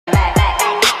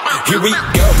Here we go,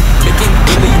 making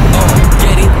Billy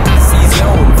getting icy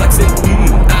zone, flexing.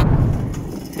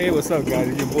 Hey, what's up, guys?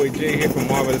 It's your boy Jay here from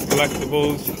Marvelous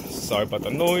Collectibles. Sorry about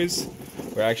the noise.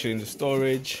 We're actually in the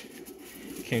storage.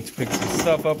 Came to pick some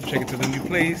stuff up, check it to the new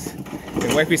place.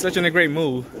 And wifey's such in a great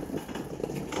mood.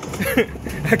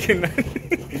 I cannot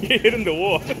get hit in the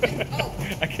wall.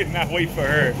 I cannot wait for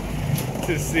her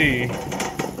to see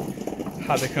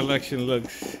how the collection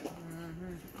looks.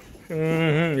 You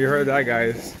heard that,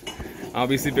 guys. I'll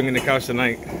be sleeping in the couch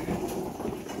tonight.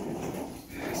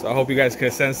 So I hope you guys can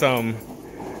send some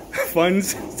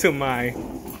funds to my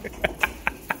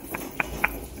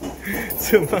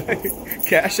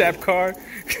Cash App card,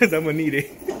 because I'm gonna need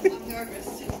it. I'm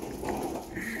nervous.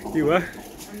 You what?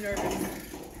 I'm nervous.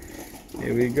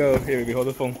 Here we go. Here we hold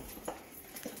the phone.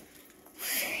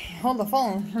 Hold the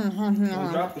phone.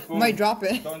 Don't drop the phone. Might drop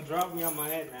it. Don't drop me on my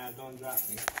head now. Don't drop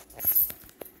me.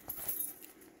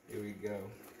 Here we go.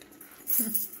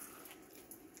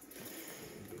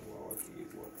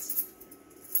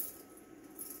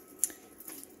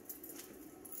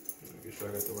 Make sure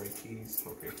I got the right keys.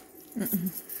 Okay.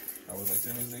 I was like,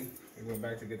 seriously? We went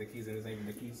back to get the keys and it's not even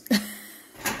the keys.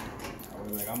 I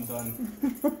was like, I'm done.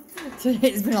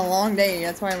 Today's been a long day.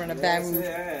 That's why I'm in a bad mood.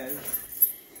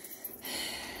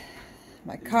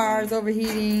 My car's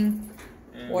overheating.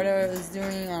 Whatever it was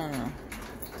doing, I don't know.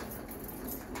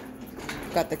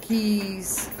 Got the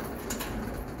keys.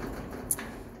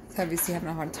 It's obviously having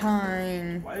a hard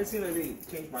time. Why did it seem like they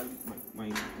changed my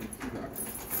key lock?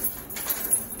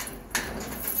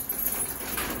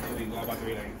 There we go. I'm about to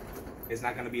be like, it's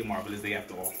not gonna be a marvelous day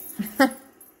after all. I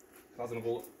was gonna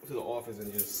go to the office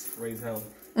and just raise hell.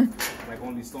 Like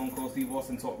only Stone Cold Steve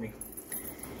Austin taught me.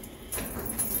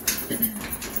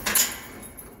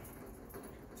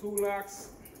 2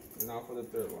 locks, and now for the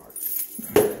 3rd lock.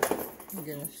 Oh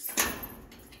goodness.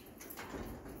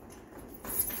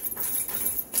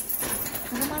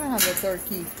 How come I don't have the 3rd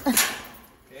key?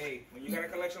 Hey, when you got a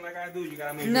collection like I do, you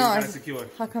gotta make sure No, it's kind of secure.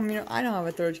 How come I don't have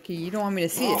a 3rd key? You don't want me to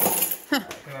see it. Because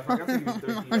I forgot to use the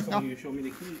 3rd key. That's when you showed me the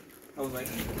key. I was like,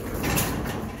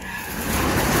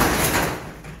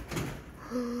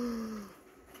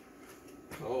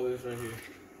 oh, this right here.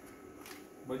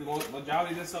 But the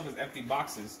majority of this stuff is empty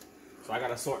boxes. So I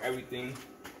gotta sort everything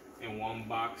in one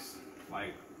box.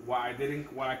 Like what I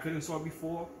couldn't sort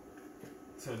before,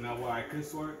 so now what I could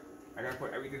sort. I gotta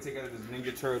put everything together. This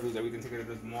Ninja Turtles, everything together.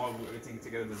 This Marvel, everything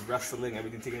together. This wrestling,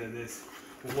 everything together. This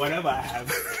whatever I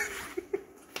have.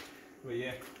 But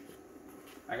yeah,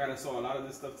 I gotta sort a lot of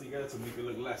this stuff together to make it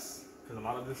look less. Because a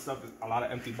lot of this stuff is a lot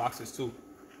of empty boxes too.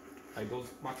 Like those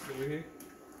boxes over here,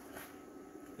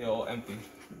 they're all empty.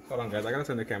 Hold on, guys. I gotta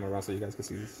turn the camera around so you guys can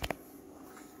see this.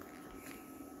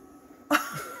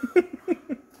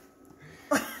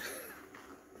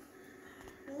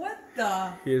 What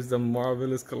the? Here's the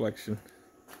Marvelous collection.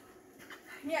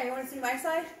 Yeah, you want to see my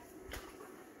side?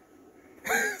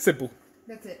 Simple.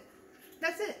 That's it.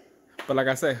 That's it. But like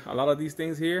I said, a lot of these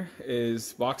things here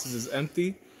is boxes is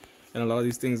empty, and a lot of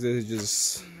these things is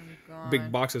just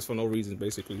big boxes for no reason,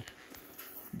 basically.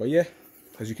 But yeah,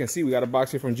 as you can see, we got a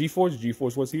box here from G-Force.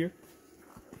 G-Force was here.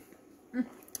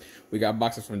 We got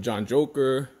boxes from John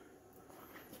Joker.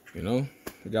 You know,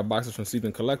 we got boxes from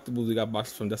Sleeping Collectibles. We got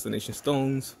boxes from Destination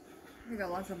Stones. We got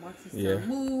lots of boxes to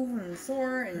move and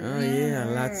sort. And oh yeah,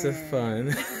 lots of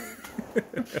fun.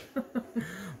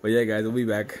 But yeah, guys, we'll be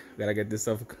back. Gotta get this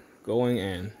stuff going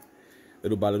and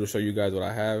little by little show you guys what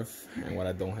I have and what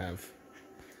I don't have.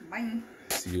 Bye.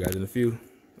 See you guys in a few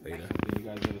later. You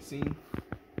guys ever seen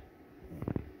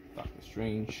Doctor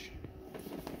Strange?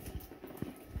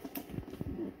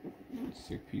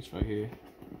 Sick piece right here.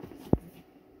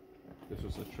 This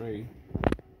was a tray.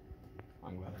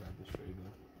 I'm glad I got this tray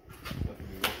though.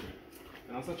 Definitely worth it.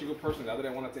 And I'm such a good person that I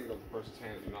didn't want to take it off the person's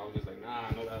hands. You know, I was just like, nah,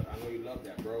 I know you love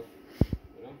that, bro.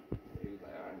 You know? He was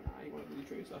like, alright, nah, you want to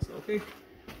retray? So I said, okay.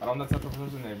 But I'm that type of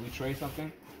person that retray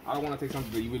something. I don't want to take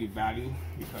something that you really value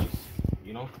because,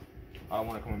 you know, I don't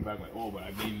want to come back like, oh, but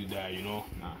I gave you that, you know?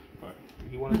 Nah. But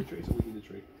if you want to trade, so we do the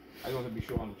trade. I just want to be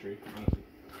sure on the trade, honestly.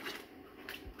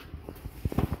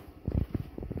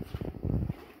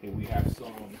 Here we have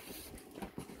some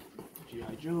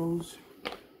G.I. Joes.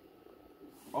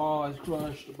 Oh, it's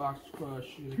crushed. The box is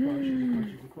crushed. It's crushed.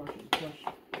 It's crushed. It's crushed.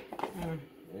 Yeah,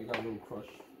 it got a little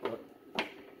crushed, but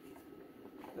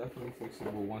definitely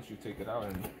fixable once you take it out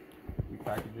and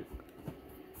repackage it.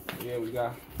 Yeah, we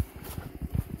got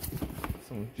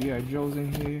some G.I. Joes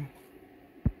in here.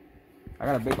 I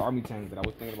got a big army tank that I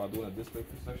was thinking about doing a display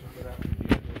section for that.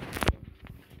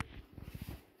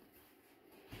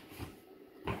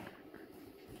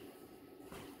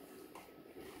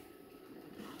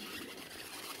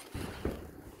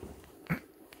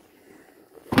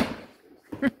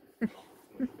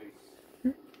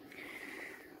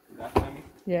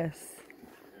 Yes.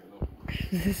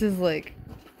 This is like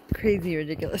crazy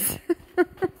ridiculous. We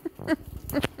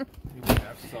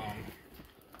have some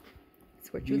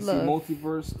It's what you DC love.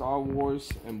 Multiverse, Star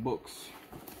Wars, and books.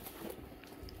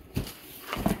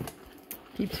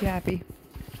 Keeps you happy.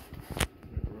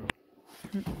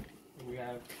 We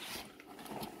have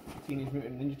Teenage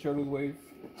Mutant Ninja Turtles wave.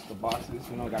 The boxes,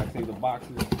 you know, gotta take the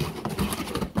boxes.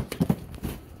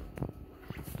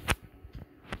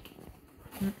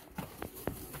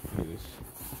 Look at this.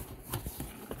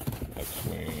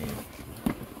 X-Wing.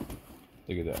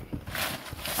 Look at that.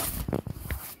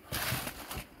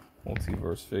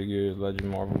 Multiverse figures, Legend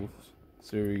Marvel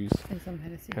series. And some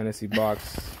Hennessy. Hennessy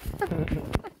box.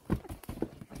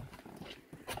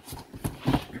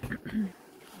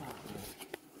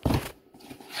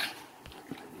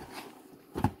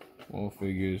 All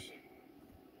figures.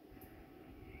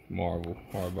 Marvel,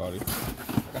 hard body.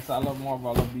 Like I said, I love Marvel,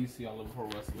 I love DC, I love pro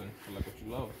wrestling. I like what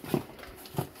you love.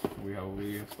 We have over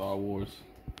here Star Wars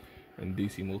and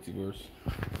DC Multiverse.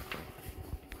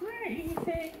 Crazy.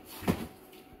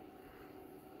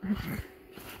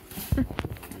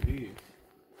 Over here.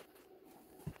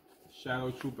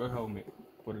 Shadow Trooper helmet.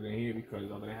 Put it in here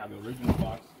because I didn't have the original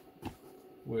box.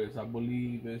 Which I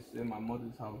believe is in my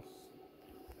mother's house.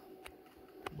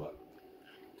 But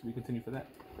to be continued for that.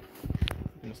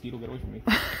 The mosquito, get away from me.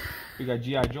 We got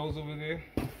G.I. Joes over there.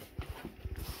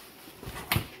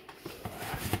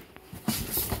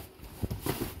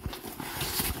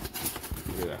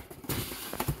 Look at that.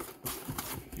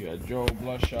 You got Joe,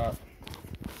 Bloodshot.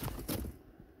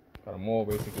 Got them all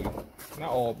basically. Not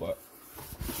all, but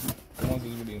the ones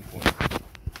that's really important.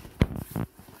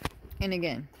 And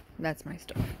again, that's my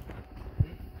stuff.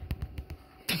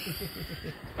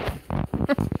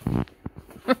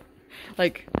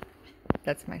 Like,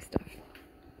 that's my stuff.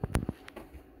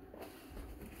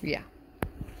 Yeah.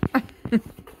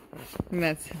 And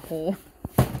that's the whole.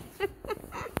 Yeah.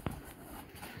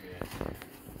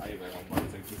 I'm about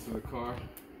to take this to the car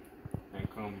and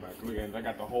come back. Look at, I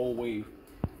got the whole wave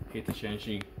hit the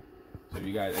Shang-Chi. So if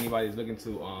you guys, anybody's looking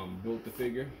to build the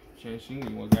figure, Shang-Chi,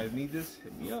 you guys need this,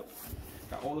 hit me up.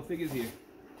 Got all the figures here.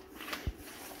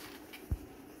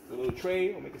 A little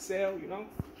trade, I'll make a sale, you know.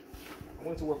 I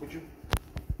want to work with you.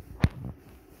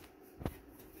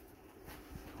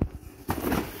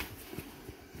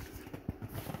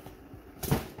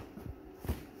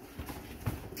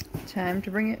 Time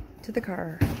to bring it to the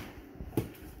car.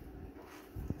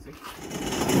 See?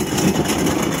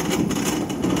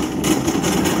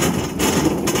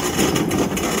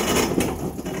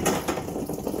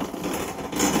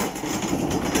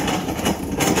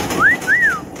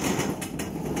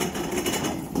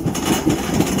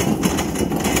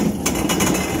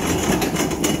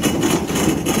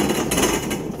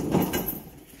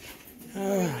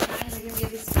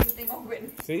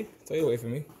 See? Stay away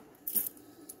from me.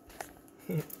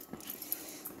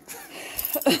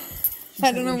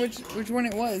 I don't know which one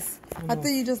it was. I thought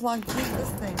you just locked this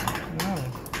thing. No.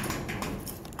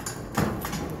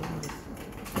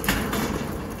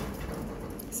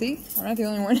 See? I'm not the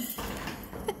only one.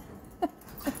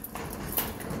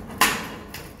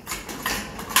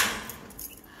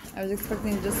 I was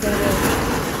expecting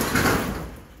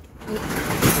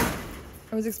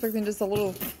just a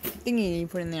little thingy you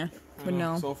put in there. But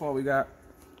no. So far we got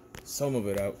some of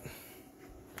it out.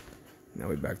 Now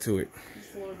we're back to it.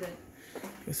 Just a little bit.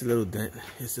 It's a little dent.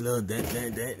 It's a little dent.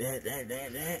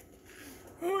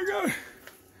 Oh my god.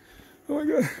 Oh my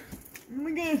god. Oh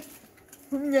my god.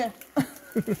 Oh my god.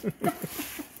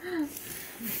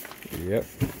 Yep.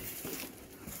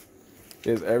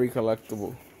 There's every collector's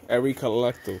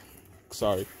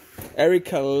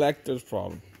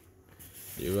problem.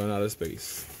 You run out of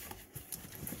space.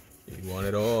 You want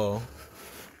it all.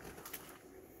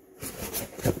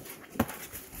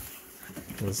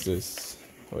 What's this?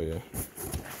 Oh yeah.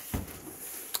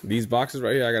 These boxes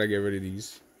right here, I gotta get rid of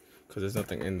these because there's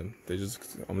nothing in them. They're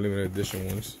just limited edition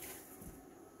ones.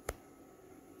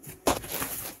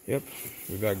 Yep,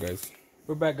 we're back, guys.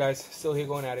 We're back, guys. Still here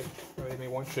going at it. Already made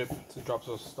one trip to drop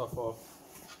some stuff off.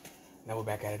 Now we're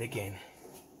back at it again.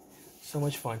 So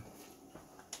much fun.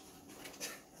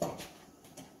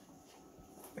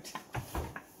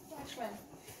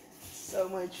 So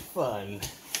much fun.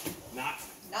 Not.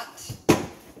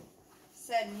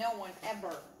 Said no one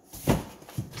ever.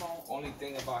 Well, only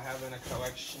thing about having a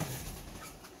collection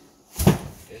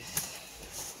is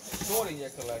sorting your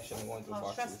collection and going through How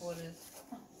boxes. stressful it is.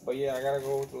 But yeah, I gotta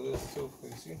go through this too.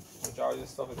 You see, majority of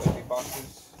this stuff is empty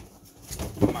boxes.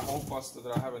 My home buster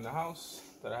that I have in the house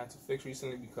that I had to fix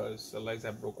recently because the legs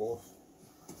had broke off.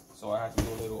 So I had to do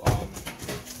a little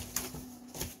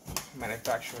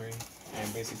manufacturing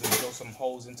and basically drill some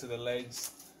holes into the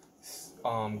legs,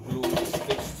 glue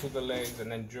sticks to the legs,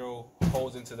 and then drill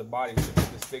holes into the body to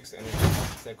put the sticks in it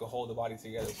so it could hold the body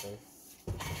together. So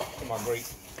come on,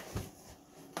 great.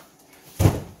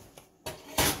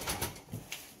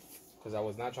 Because I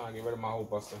was not trying to get rid of my hole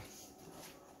buster.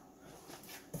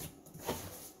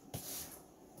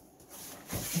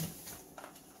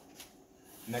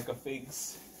 Neck of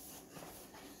figs.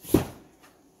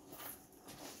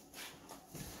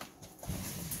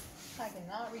 I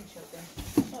cannot reach up there.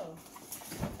 Oh.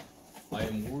 I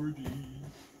am worthy.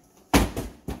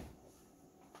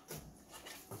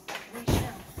 Reach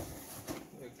down.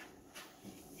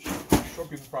 Short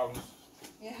people problems.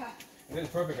 Yeah. It is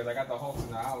perfect because I got the hulks in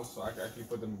the house, so I can actually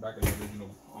put them back in the original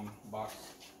box.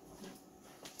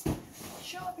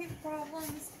 Short people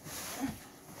problems.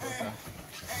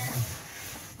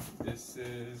 This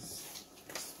is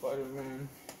Spider-Man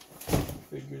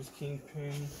figures,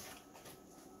 Kingpin.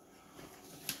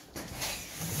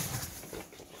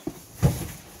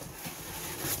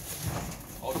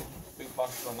 All the big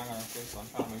boxes are not gonna fit, so I'm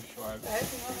trying to make sure I.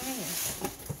 There's another in here.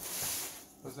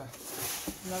 What's that?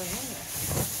 Another in here.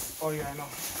 Oh yeah, I know.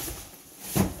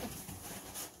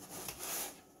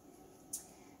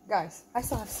 Guys, I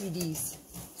still have CDs.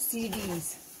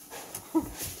 CDs.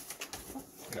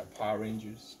 We got Power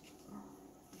Rangers.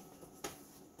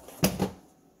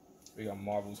 We got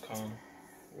Marvel's Con.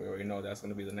 We already know that's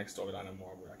gonna be the next storyline of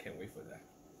Marvel. I can't wait for that.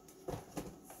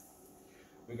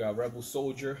 We got Rebel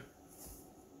Soldier.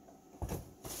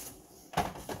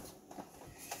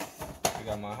 We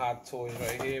got my Hot Toys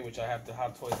right here, which I have the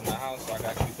Hot Toys in the house, so I can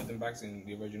actually put them back in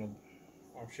the original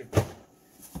shipping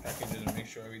packages and make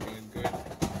sure everything is good.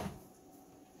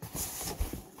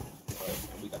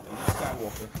 And we got the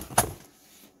Skywalker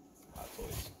Hot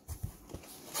Toys.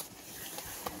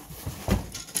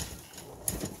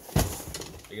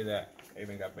 Look at that. I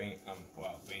even got Bane.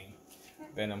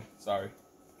 Venom. Sorry.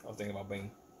 I was thinking about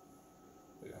Bane.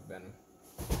 We got Venom.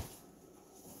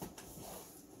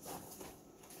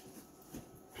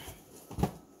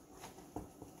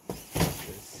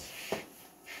 This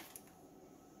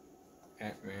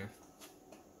Ant-Man.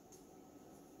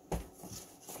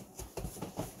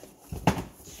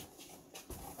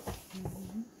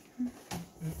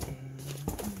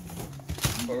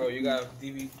 Bro, you got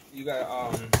DVD, you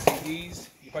got CDs,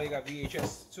 you probably got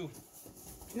VHS too.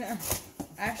 Yeah,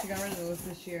 I actually got rid of those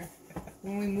this year.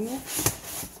 When we moved.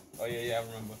 Oh yeah, I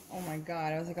remember. Oh my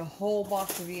god, it was like a whole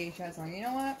box of VHS. I'm like, you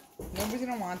know what? Nobody's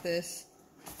gonna want this.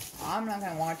 I'm not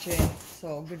gonna watch it.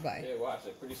 So goodbye. Yeah, watch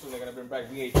it. Pretty soon they're gonna bring back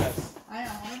VHS. I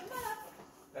know.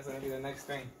 That's gonna be the next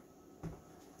thing.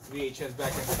 VHS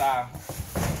back in style.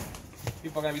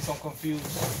 People are gonna be so confused.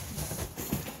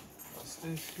 What's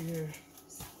this here?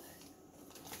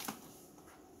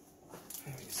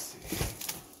 Let me see.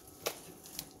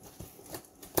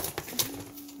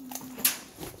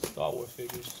 Star Wars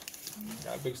figures.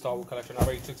 Got a big Star Wars collection. I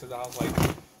already took to the house like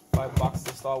 5 boxes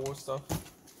of Star Wars stuff.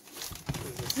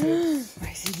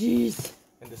 My CDs.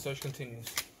 And the search continues.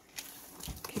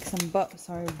 Kick some butt.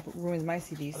 Sorry, ruins my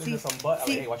CDs. See some butt.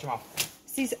 See, hey, watch your mouth.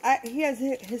 See, he has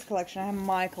his collection. I have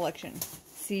my collection.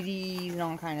 CDs and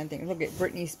all kind of things. Look at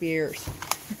Britney Spears.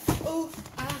 Oh,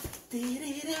 I did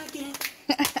it again.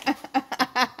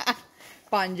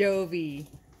 Bon Jovi.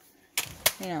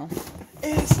 You know.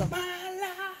 It's my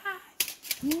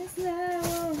life. Yes,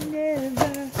 now or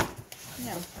never. You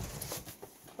know.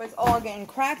 But it's all getting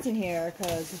cracked in here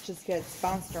because it just gets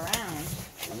bounced around.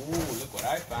 Ooh, look what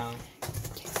I found.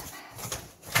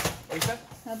 What you said?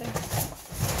 Nothing.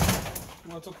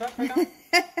 You want to talk crap right now?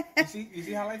 You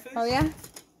see how life is? Oh, yeah?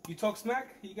 You talk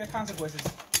smack, you get consequences.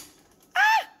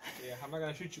 Ah! Yeah, I'm not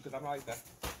going to shoot you because I'm not like that.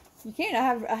 You can't.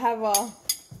 I have what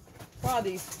are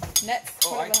these? Nets?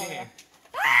 Oh, I can.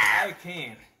 I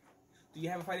can. Do you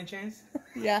have a fighting chance?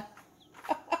 Yeah.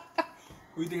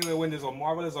 Who do you think will win this, or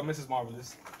Marvelous or Mrs.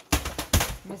 Marvelous?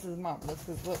 Mrs. Marvelous,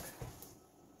 because look.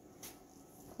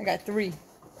 I got 3.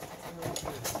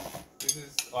 This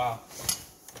is, wow.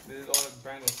 This is all the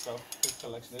brand new stuff. This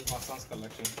collection. This is my son's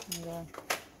collection. Yeah.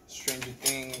 Stranger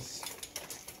Things.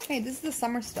 Hey, this is the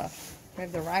summer stuff. We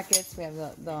have the rackets. We have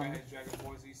the Dragon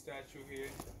Ball Z statue here.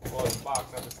 Well, the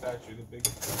box, not the statue. The big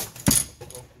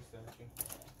statue.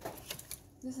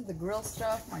 This is the grill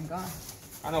stuff. Oh my God.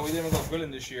 I know, we didn't even go grilling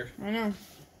this year. I know.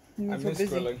 I miss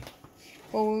grilling.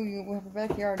 Well, we have a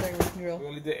backyard that we can grill. We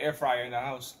only did air fryer in the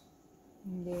house.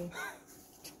 Yeah.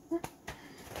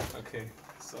 Okay,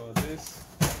 so this,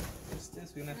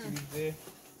 we have to leave there.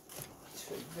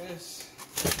 Take this.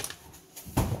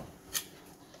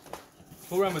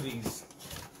 Who remember these?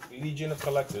 The Legion of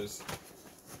Collectors.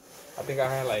 I think I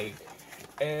had like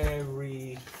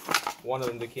every one of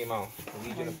them that came out. The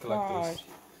Legion of Collectors. God.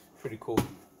 Pretty cool.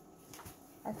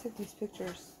 I took these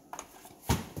pictures.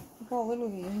 Look how little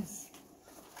he is.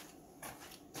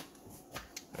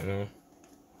 I know.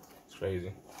 It's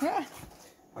crazy. Yeah.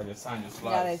 I just signed your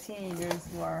Yeah, slides. the teenagers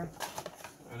who are.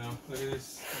 I know. Look at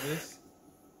this. This.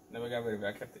 Never got rid of it.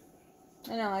 I kept it.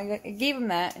 I know. I gave him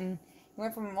that, and he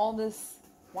went from all this,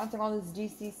 wanting all this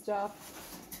DC stuff.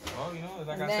 Well, you know,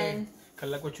 like And I then, say,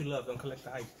 collect what you love. Don't collect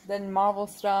the hype. Then Marvel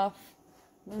stuff.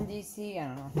 Then DC. I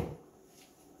don't know.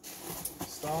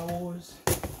 Star Wars.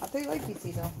 I thought you liked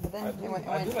DC though, but then I it do went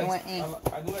like in.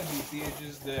 DC. It's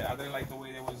just that I didn't like the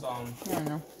way they was I don't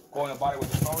know. going about it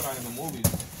with the storyline in the movies.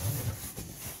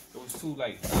 It was too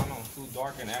like I don't know, too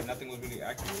dark and nothing was really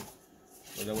accurate.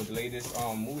 But then with the latest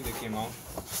movie that came out,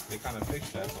 they kind of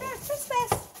fixed that. So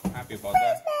Christmas. I'm happy about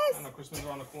that. I know Christmas is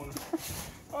around the corner.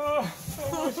 Oh,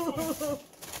 so much fun.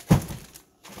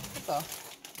 What the?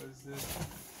 What is this?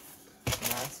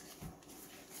 Mask.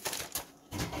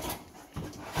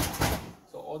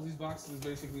 So all these boxes is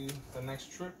basically the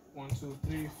next trip. 1, 2,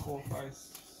 3, 4, 5,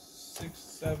 6,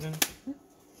 7,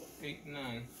 8,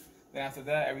 9. Then after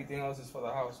that, everything else is for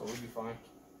the house, so we'll be fine.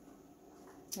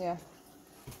 Yeah.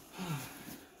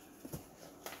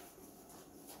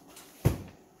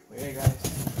 But hey guys,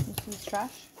 This is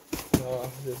trash.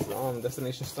 this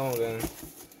Destination Stone then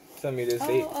sent me this.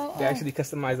 Oh, They actually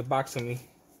customized the box for me.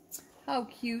 How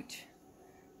cute.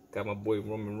 Got my boy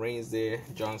Roman Reigns there,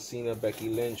 John Cena, Becky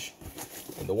Lynch,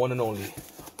 and the one and only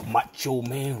Macho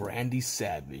Man Randy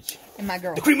Savage. And my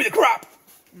girl. The cream of the crop!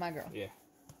 My girl. Yeah.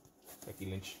 Becky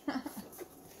Lynch.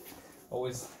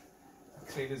 Always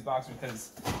say this box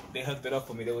because they hooked it up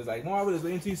for me. They was like, Marvelous,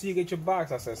 wait until you see you get your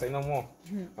box. I said, say no more.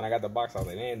 When I got the box, I was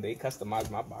like, man, they customized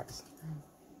my box.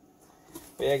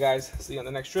 But yeah, guys, see you on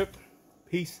the next trip.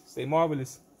 Peace. Stay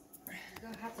marvelous.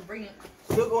 Gonna have to bring it.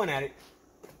 Still going at it.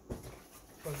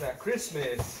 What's that?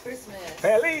 Christmas. Christmas.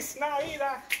 Feliz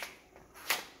Navidad.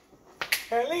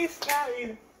 Feliz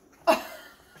Navidad.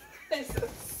 It's so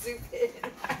stupid.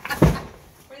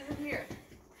 What is in here?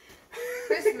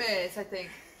 Christmas, I think.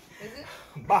 Is it?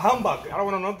 Bah humbug. I don't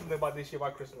want to know nothing about this shit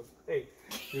about Christmas. Hey,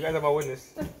 you guys are my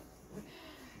witness.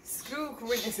 Screw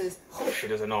witnesses. She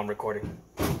doesn't know I'm recording.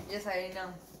 Yes, I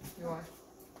know. You are.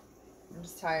 I'm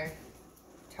just tired.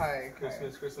 Tired.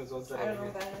 Christmas, what's that? I don't know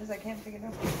what that is. I can't figure it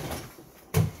out.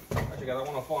 Actually, guys, I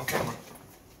want to fall on camera.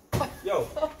 Yo.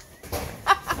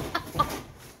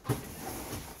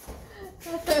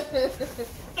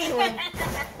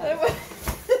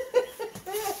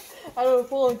 I don't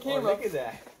fall on Oh, camera. look at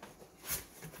that.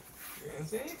 You know what I'm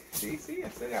saying? See? I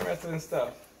still got wrestling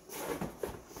stuff.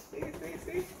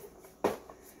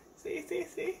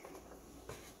 See?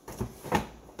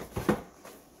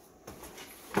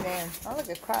 Man, I look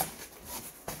like crap.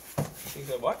 He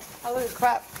said what? I look like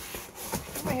crap.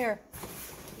 Come my hair.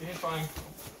 You're fine.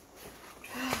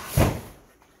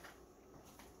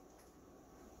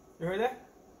 You heard that?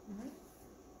 Mm-hmm.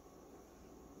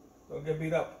 Don't get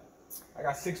beat up. I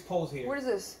got 6 poles here. What is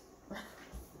this?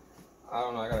 I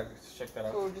don't know. I gotta check that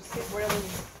out. So just take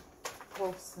whatever's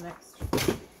close next.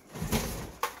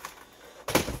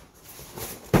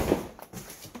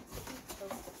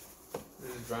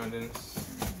 This is Brandon's.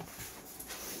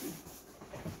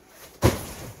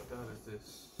 What the hell is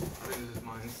this? I think this is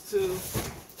mine too.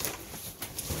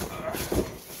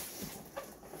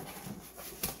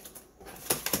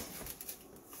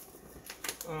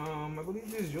 I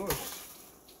believe this is yours.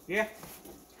 Yeah.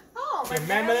 Oh, Your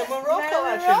Marilyn Monroe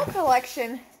collection.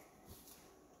 collection.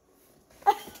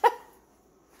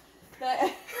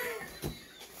 That-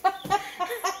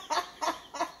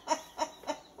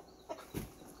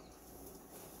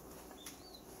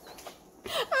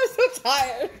 I'm so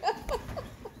tired.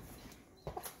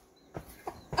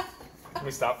 Let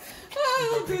me stop.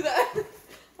 Don't do that.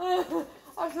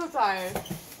 I'm so tired.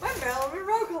 My Marilyn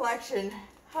Monroe collection.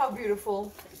 How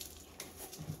beautiful.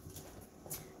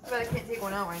 I bet I can't take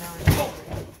one out right now.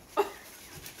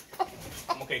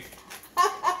 I'm okay.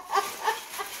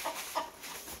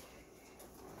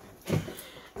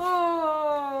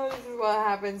 Oh, this is what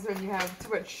happens when you have too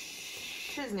much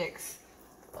shiznicks.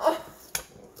 Oh.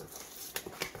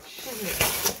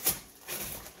 Shiznicks.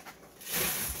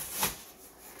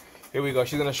 Here we go.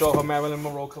 She's gonna show her Marilyn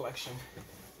Monroe collection.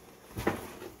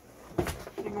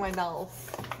 Look at my dolls.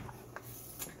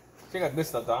 She got this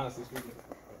stuff, honestly speaking.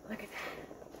 Look at that.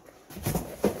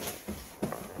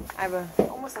 I have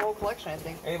almost a whole collection, I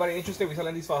think. Anybody interested? We're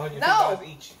selling these for $150 No.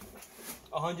 each.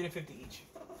 $150 each.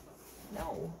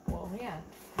 No. Well, yeah.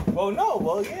 Well, no.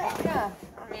 Well, yeah. Yeah.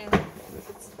 I mean,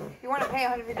 if you want to pay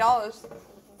 $150.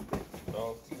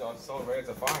 So these are so rare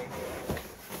to find.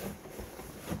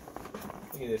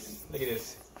 Look at this. Look at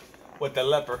this. With the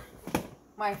leopard.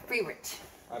 My favorite.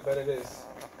 I bet it is.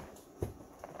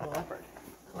 The leopard.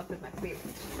 Leopard's my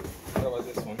favorite. What about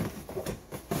this one?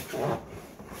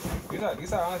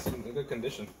 These are honestly in good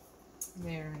condition.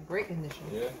 They're in great condition.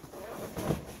 Yeah.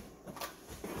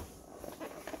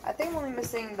 I think I'm only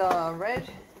missing the red.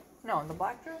 No, the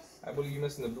black dress. I believe you're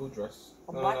missing the blue dress.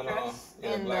 The black dress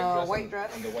Yeah, and black the dress white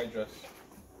dress. And the white dress.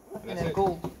 And then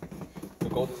gold. The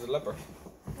gold is the leopard.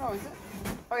 Oh, is it?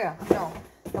 Oh yeah, no.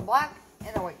 The black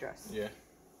and the white dress. Yeah.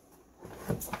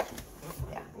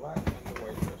 Yeah. Black and the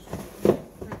white dress.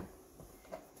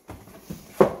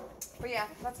 But yeah,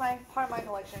 that's part of my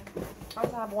collection. I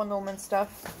also have Wonder Woman stuff.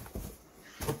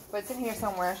 But it's in here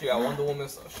somewhere. She got Wonder Woman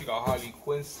stuff. She got Harley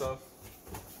Quinn stuff.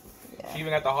 Yeah. She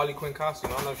even got the Harley Quinn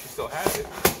costume. I don't know if she still has it.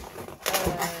 I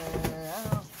don't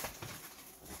know.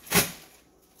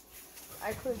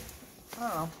 I don't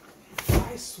know.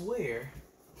 I swear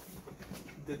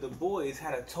that the boys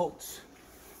had a tote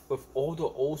with all the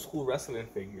old school wrestling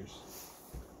figures.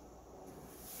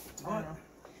 I don't know.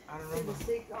 I don't So remember. just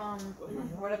take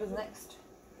whatever's next.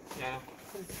 Yeah.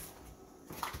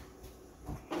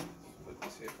 Put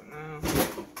this here for now.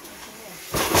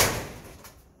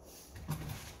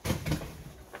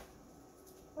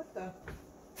 What the?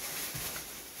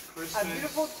 Christmas. A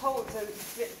beautiful tote to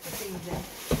fit things in.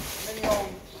 Then the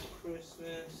old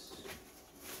Christmas.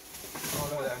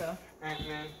 what All of the? that.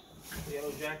 Ant-Man. The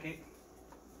yellow jacket.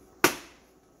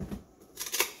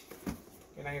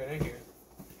 You're not even in here.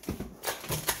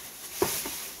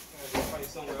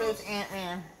 There's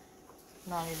Ant-Man.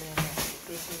 Not even in here.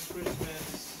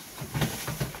 Christmas.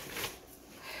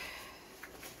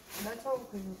 And that tote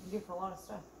could be good for a lot of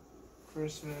stuff.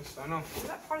 Christmas. I know. Is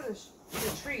that part of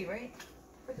the tree, right?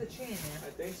 Put the tree in there. I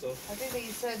think so. I think that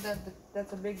you said that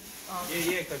that's a big.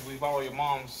 Yeah, because we borrowed your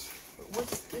mom's.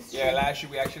 What's this? Yeah, tree? last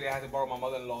year we actually had to borrow my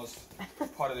mother-in-law's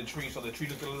part of the tree, so the tree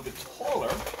looked a little bit taller.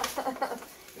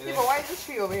 Yeah, but why is this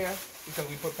tree over here? Because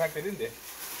we packed it in there.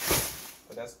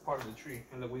 But that's part of the tree.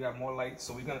 And look, we got more lights,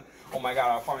 so we're gonna. Oh my God,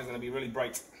 our apartment's gonna be really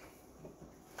bright.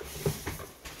 I'm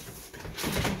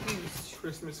confused.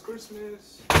 Christmas. Did we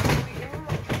give her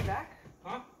a tree back?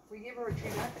 Huh? We gave her a tree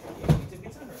back. Yeah, we took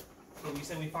it to her. So we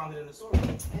said we found it in the store.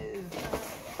 Ew.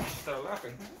 She started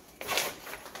laughing.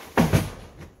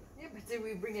 Yeah, but did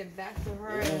we bring it back to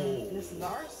her and this is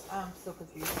ours? I'm still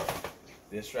confused.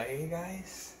 This right here,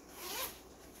 guys,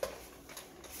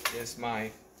 is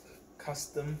my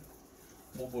custom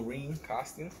Wolverine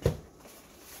costume.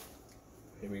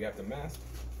 Here we got the mask.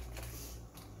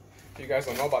 If you guys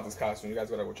don't know about this costume, you guys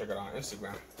gotta go check it out on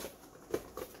Instagram.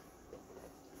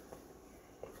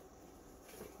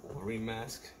 Wolverine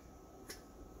mask.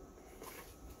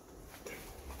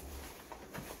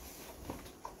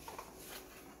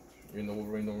 Even though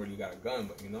Wolverine don't really got a gun,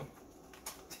 but you know,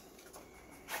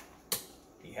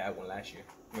 he had one last year.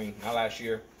 I mean, not last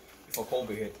year, before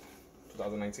COVID hit,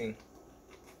 2019.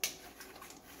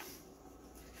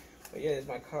 But yeah, it's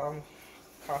my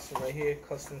costume right here,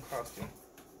 custom costume.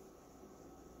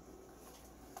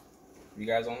 If you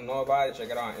guys don't know about it, check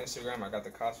it out on Instagram. I got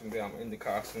the costume there. I'm in the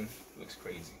costume. Looks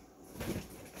crazy.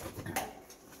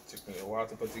 Took me a while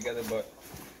to put together, but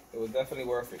it was definitely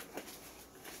worth it.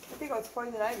 I think I was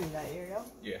Poison Ivy that year, yo.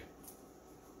 Yeah. It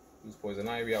was Poison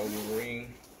Ivy, I was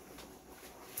Wolverine.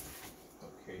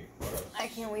 Okay, what else? I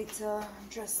can't wait to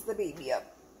dress the baby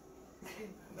up.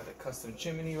 Got a custom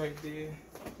chimney right there.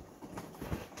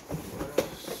 What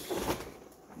else?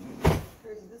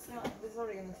 This is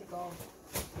already gonna take off.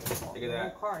 Look at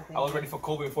that. Car, I was ready for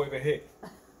Kobe before it even hit.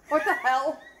 What the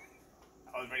hell?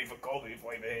 I was ready for Kobe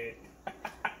before it even hit.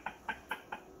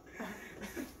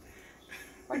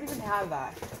 Why do you even have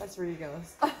that? That's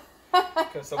ridiculous.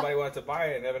 Because somebody wanted to buy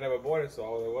it and never bought it, so I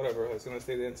was like, whatever, it's gonna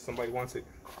stay there until somebody wants it.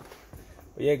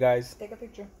 But yeah, guys. Take a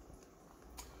picture.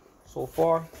 So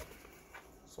far,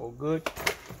 so good.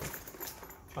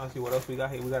 Trying to see what else we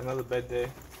got here. We got another bed there.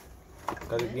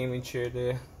 Got a gaming chair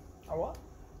there. A what?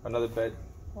 Another bed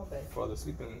What bed? for the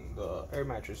sleeping, the air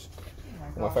mattress. Oh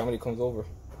When my family comes over.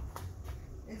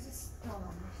 Is this? No, no.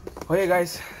 Oh yeah,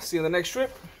 guys. See you on the next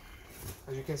trip.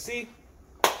 As you can see,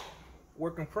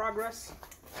 work in progress.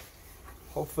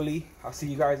 Hopefully, I'll see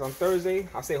you guys on Thursday.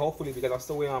 I say hopefully because I'm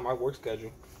still waiting on my work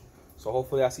schedule. So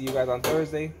hopefully I'll see you guys on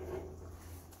Thursday.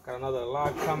 Got another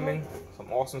live coming.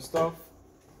 Some awesome stuff.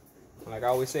 And like I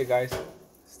always say, guys,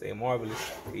 stay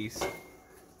marvelous. Peace.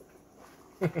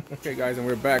 Okay, guys, and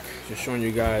we're back. Just showing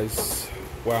you guys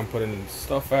where I'm putting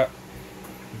stuff at.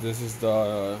 This is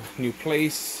the new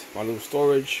place, my little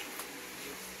storage.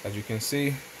 As you can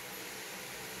see.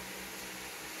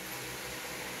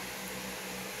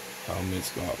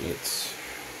 Ms.Marvelous.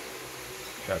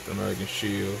 Captain American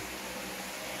shield.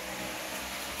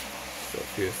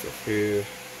 Stuff here.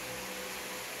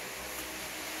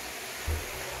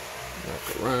 Back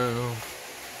around.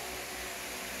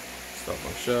 Stuff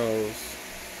on shelves.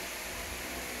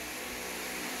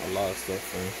 A lot of stuff,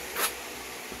 man.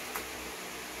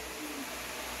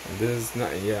 And this is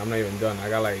nothing yet. I'm not even done. I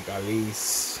got like at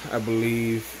least, I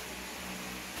believe,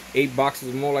 8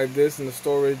 boxes more like this in the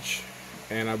storage,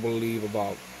 and I believe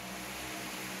about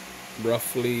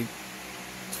roughly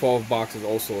 12 boxes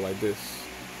also like this.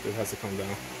 This has to come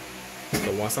down.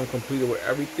 So once I'm completed with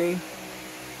everything,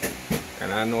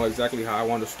 and I know exactly how I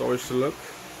want the storage to look,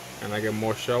 and I get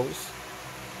more shelves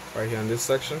right here in this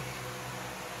section,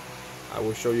 I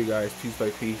will show you guys piece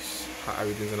by piece how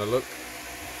everything's gonna look,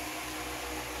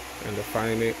 and the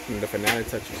finale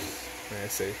touches, may I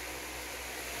say.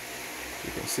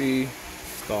 You can see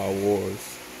Star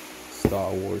Wars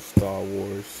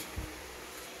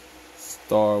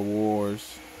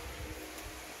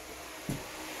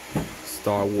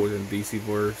and DC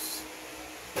verse.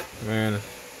 Man,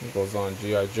 it goes on.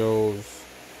 G.I. Joes.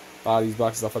 A lot of these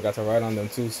boxes I forgot to write on them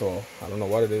too, so I don't know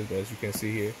what it is, but as you can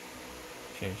see here,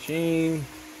 Shang-Chi,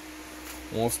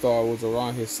 one Star Wars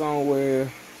around here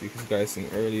somewhere. You guys seen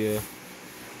earlier,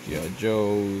 G.I.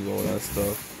 Joes, all that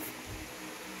stuff.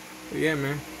 But yeah,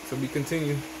 man, so we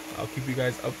continue. I'll keep you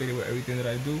guys updated with everything that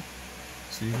I do,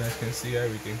 so you guys can see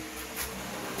everything.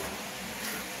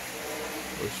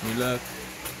 Wish me luck.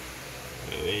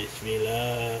 Wish me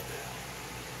luck.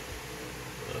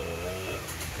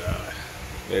 God.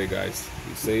 Later, guys.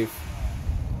 Be safe.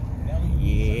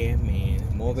 Yeah, man.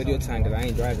 More video time because I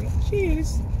ain't driving.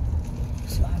 Cheers.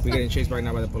 We're getting chased right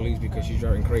now by the police because she's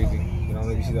driving crazy. You don't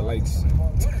even see the lights.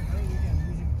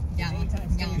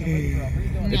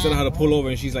 They telling her to pull over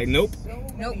and she's like, nope.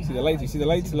 Nope. See the lights? You see the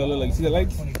lights? Look, you see the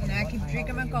lights? And I keep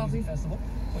drinking my coffee.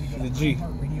 She's a G.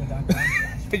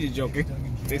 You're joking.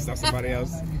 They stop somebody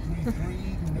else.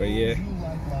 But yeah.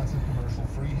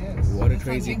 What a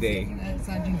crazy day.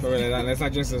 Let's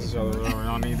not jinx this. We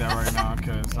don't need that right now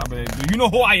because you know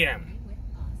who I am.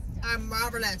 I'm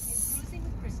marvelous.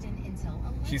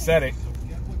 She said it.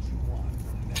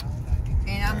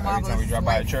 And I'm marvelous. Every time we drive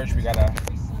by a church, we gotta,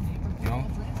 you know,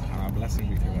 blessing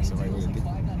because that's the right way to do it.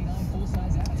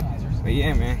 But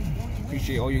yeah, man,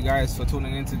 appreciate all you guys for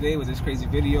tuning in today with this crazy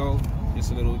video.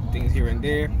 Just a little things here and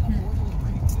there.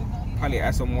 Probably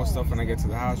add some more stuff when I get to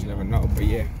the house. You never know. But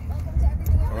yeah,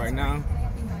 for right now,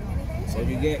 that's all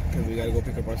we get because we gotta go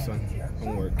pick up our son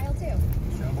from work.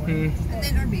 And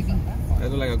then our baby. They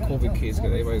look like a COVID case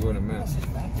because everybody's wearing a mask.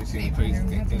 You see the crazy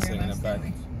things saying in the back.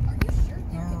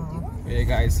 But yeah,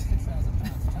 guys.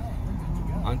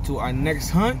 Until our next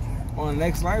hunt on the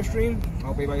next live stream. I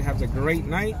hope everybody has a great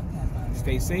night.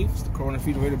 Stay safe. It's the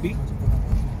corona-free way to be.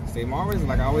 Stay marvelous.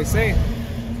 Like I always say,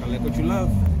 collect what you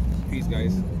love. Peace,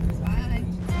 guys.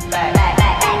 Bye.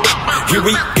 Here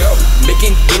we go,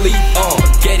 making Billy on,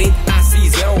 getting icy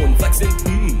zone, flexing.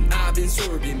 I've been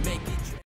swerving, making.